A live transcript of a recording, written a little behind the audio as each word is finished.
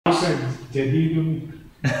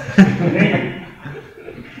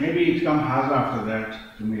Maybe it comes Haza after that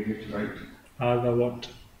to make it right. Haza what?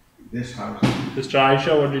 This house. Sister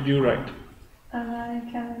Aisha, what did you write?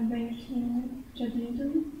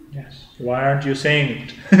 Yes. Why aren't you saying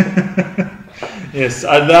it? Yes.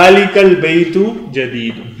 Adhalikal baytu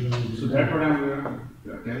jadidun. So that's what I'm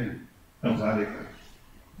telling. Adhalika.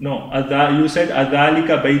 No, you said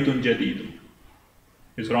Adhalika baytun jadidun.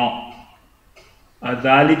 Is wrong.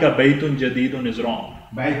 Adhalika baytun jadidun is wrong.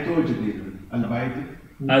 Baytu jadidun. Al baytu.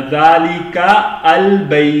 Adhalika al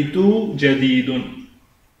baytu jadidun.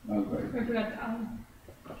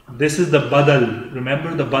 This is the badal.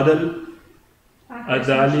 Remember the badal?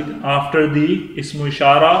 Adhalik, after the ismu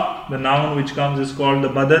ishara, the noun which comes is called the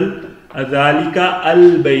badal. Adhalika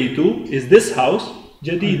al baytu is this house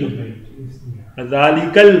jadidun.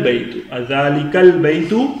 Adhalika al baytu. Adhalika al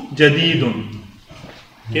baytu jadidun.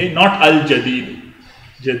 Okay, not al jadid.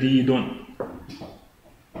 Jadidun.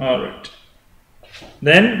 Alright.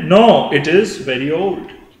 Then no, it is very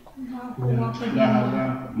old.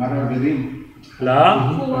 La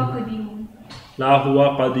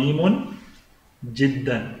huwa qadimun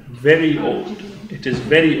jiddan. Very old. It is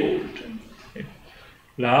very old. Okay.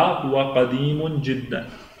 La huwa qadimun jiddan.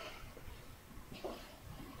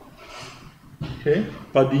 Okay.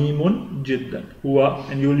 Qadimun jiddan. Huwa.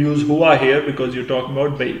 And you will use huwa here because you're talking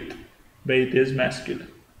about bayt. Bayt is masculine.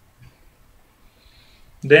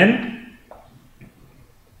 Then,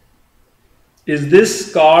 is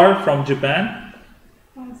this car from Japan?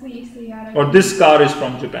 Or this car is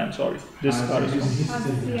from Japan, sorry. This car is from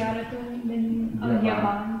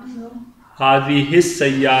Hadhihi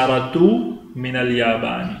sayyaratu min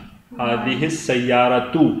al-Yabani. Hadhihi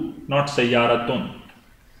sayyaratu, not sayyaratun.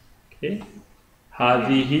 Okay.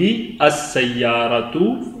 Hadhihi as-sayyaratu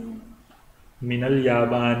min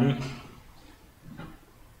al-Yabani.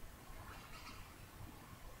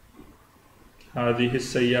 Hadhihi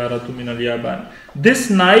as-sayyaratu min al-Yabani. This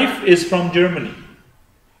knife is from Germany.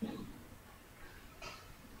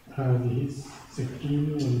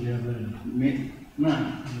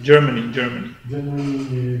 Germany. Germany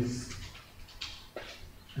is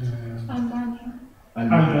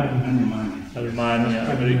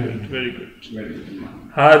Almania. Very good. Very good.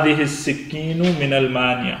 Hadhihi as-sikinu min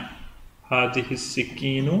Almania. Hadhihi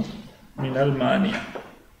as-sikinu min Almania.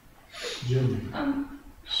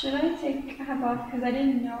 Should I take have off because I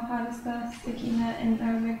didn't know how to spell sakina in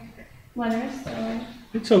Arabic letters? So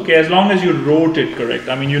It's okay as long as you wrote it correct.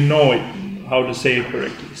 I mean, you know it, how to say it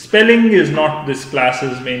correctly. Spelling is not this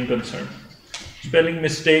class's main concern. Spelling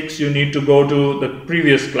mistakes, you need to go to the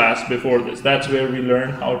previous class before this. That's where we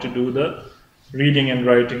learn how to do the reading and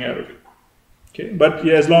writing Arabic. Okay, but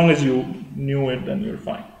yeah, as long as you knew it, then you're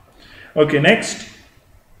fine. Okay, next.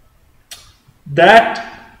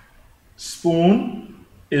 That spoon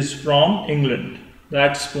is from England.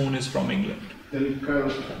 That spoon is from England. Okay.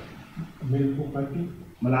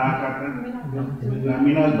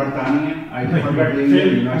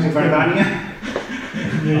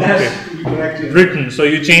 Britain. So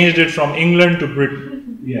you changed it from England to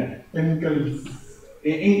Britain. Yeah.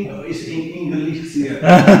 It's in English here.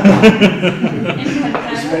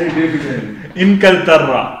 It's very difficult.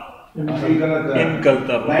 Inkaltarra.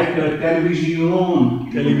 Like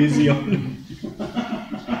television. Television.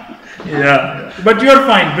 Yeah, but you're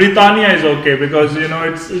fine. Britannia is okay because you know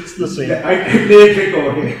it's the same.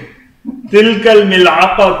 Tilkal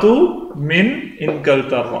mil'aqatu min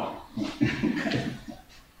inkaltarra.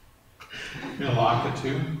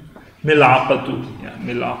 Mil'aqatu. Yeah,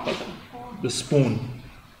 mil'aqatu. The spoon.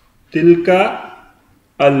 Tilka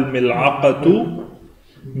al mil'aqatu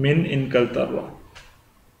min inkaltarra.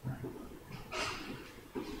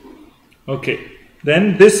 Okay.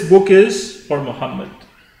 Then this book is for Muhammad.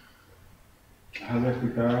 هذا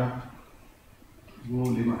الكتاب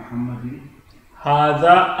لمحمد.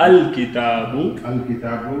 هذا الكتاب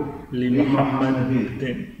لمحمد.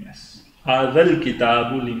 Yes. هذا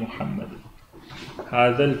الكتاب لمحمد.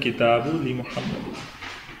 هذا الكتاب لمحمد.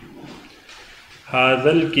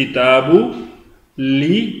 هذا الكتاب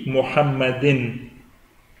لمحمد.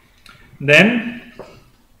 Then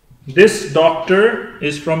this doctor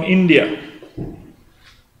is from India.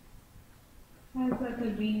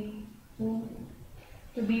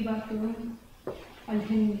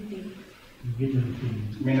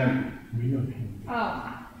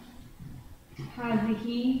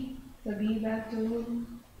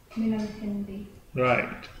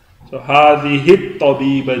 Right. So هذه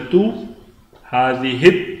الطبيبة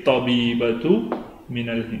من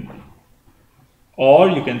الهند. Or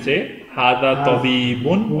you can say هذا طبيب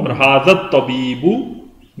or هذا الطبيب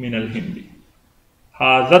من الهند.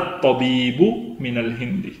 هذا الطبيب من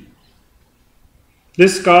الهند.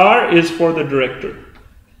 This car is for the director.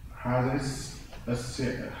 هذه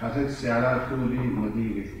السيارة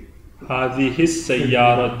للمدير. هذه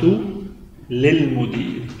السيارة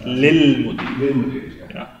للمدير. للمدير.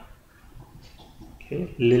 Yeah. Okay.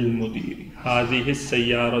 للمدير. هذه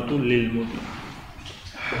السيارة للمدير.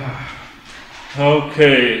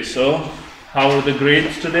 Okay, so how are the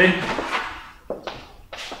grades today?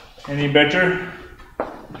 Any better?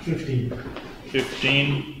 15.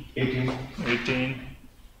 15, 18. 18,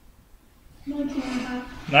 19 and a half.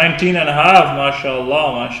 19 and a half,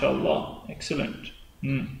 mashallah, mashallah. Excellent.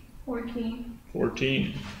 14.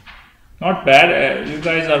 14. Not bad. You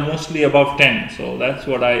guys are mostly above 10, so that's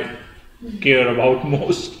what I care about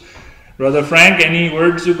most. Brother Frank, any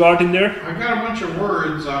words you got in there? I got a bunch of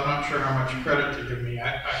words. I'm not sure how much credit to give me.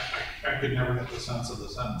 I could never get the sense of the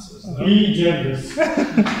sentences. Be generous.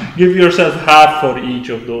 Give yourself half for each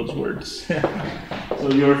of those words. So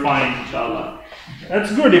you're fine, inshallah.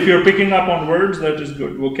 That's good. If you're picking up on words, that is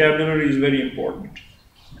good. Vocabulary is very important.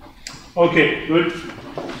 Okay, good.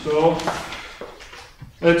 So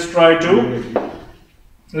let's try to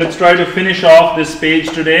finish off this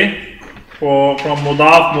page today from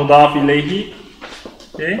mudaf ilayhi.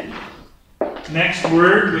 Okay. Next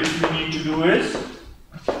word which we need to do is,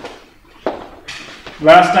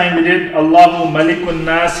 last time we did Allahu Malikun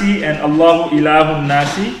Nasi and Allahu Ilahun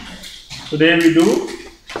Nasi. Today we do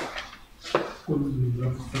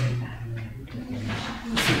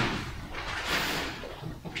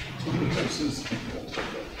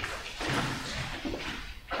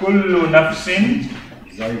Kullu Nafsin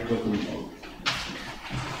ذائقة الموت.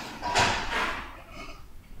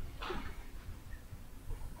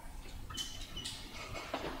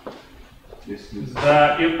 This is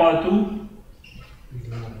Za'iqatu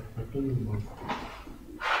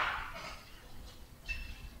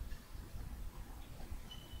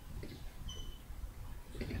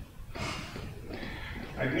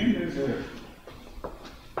again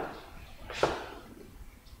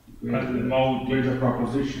there's a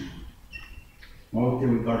proposition. Mauti,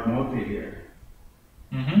 we got mauti here.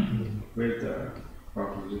 Where's the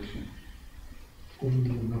proposition?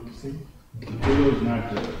 Kullu is not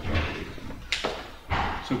the proposition.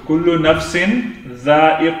 So kullu nafsin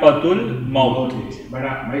za'iqatul maut. But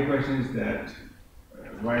my question is that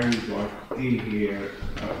why we got T here?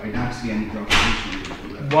 I don't see any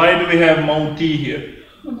proposition. Why do we have mauti here?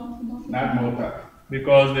 Not mauta.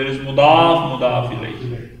 Because there is mudaf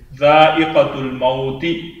ilayhi. Za'iqatul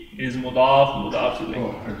mauti is mudaf ilayhi.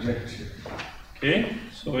 Oh, adjective. Okay,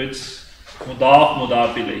 so it's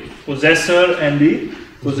mudaf ilayhi. Possessor and the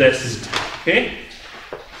possessed. Okay,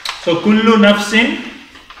 so kullu nafsin.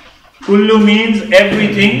 Kullu means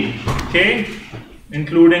everything. Okay,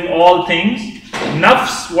 including all things.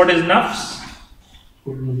 Nafs, what is nafs?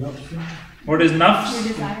 What is nafs? Your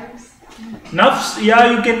desires. Nafs, yeah,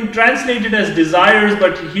 you can translate it as desires,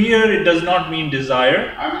 but here it does not mean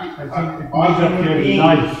desire. I think it means that your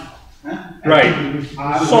life. Right.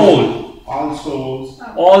 Soul. All souls.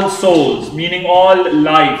 All souls, meaning all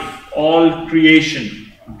life, all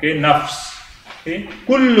creation. Okay, nafs. Okay,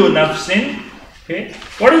 kullu nafsin. Okay,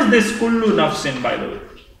 what is this kullu nafsin, by the way?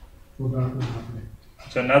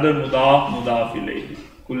 It's another mudaf ilayhi.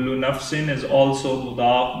 Kullu nafsin is also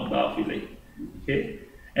mudaf ilayhi. Okay,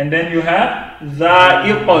 and then you have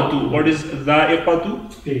dha'iqatu. What is dha'iqatu?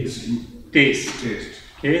 Taste.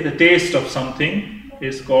 Okay, the taste of something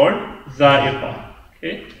is called dha'iqa.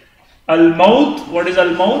 Okay, al-maut. What is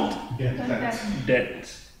al-maut?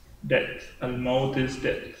 Death. Al-maut is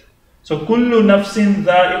death. So kullu nafsin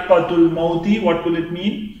dha'iqatul mauti. What will it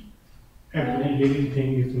mean? Every living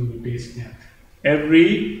thing is going to taste death.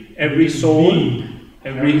 Every soul,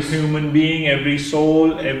 every human being, every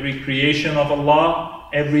soul, every creation of Allah,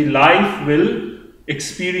 every life will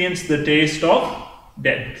experience the taste of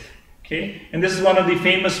death. Okay, and this is one of the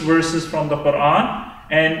famous verses from the Qur'an,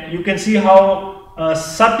 and you can see how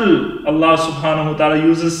subtle Allah subhanahu wa ta'ala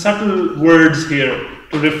uses subtle words here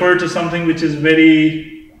to refer to something which is very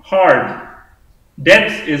hard.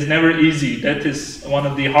 Death is never easy. Death is one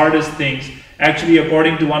of the hardest things. Actually,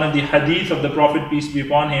 according to one of the hadith of the Prophet, peace be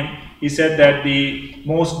upon him, he said that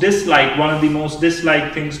one of the most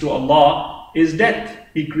disliked things to Allah is death.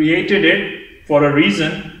 He created it for a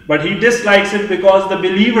reason, but he dislikes it because the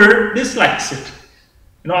believer dislikes it.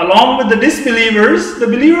 Along with the disbelievers, the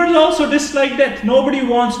believers also dislike death. Nobody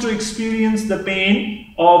wants to experience the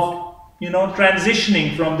pain of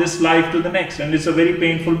transitioning from this life to the next, and it's a very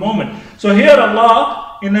painful moment. So here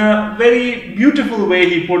Allah, in a very beautiful way,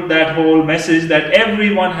 He put that whole message that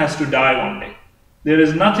everyone has to die one day. There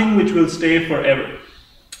is nothing which will stay forever.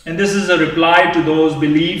 And this is a reply to those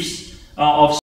beliefs of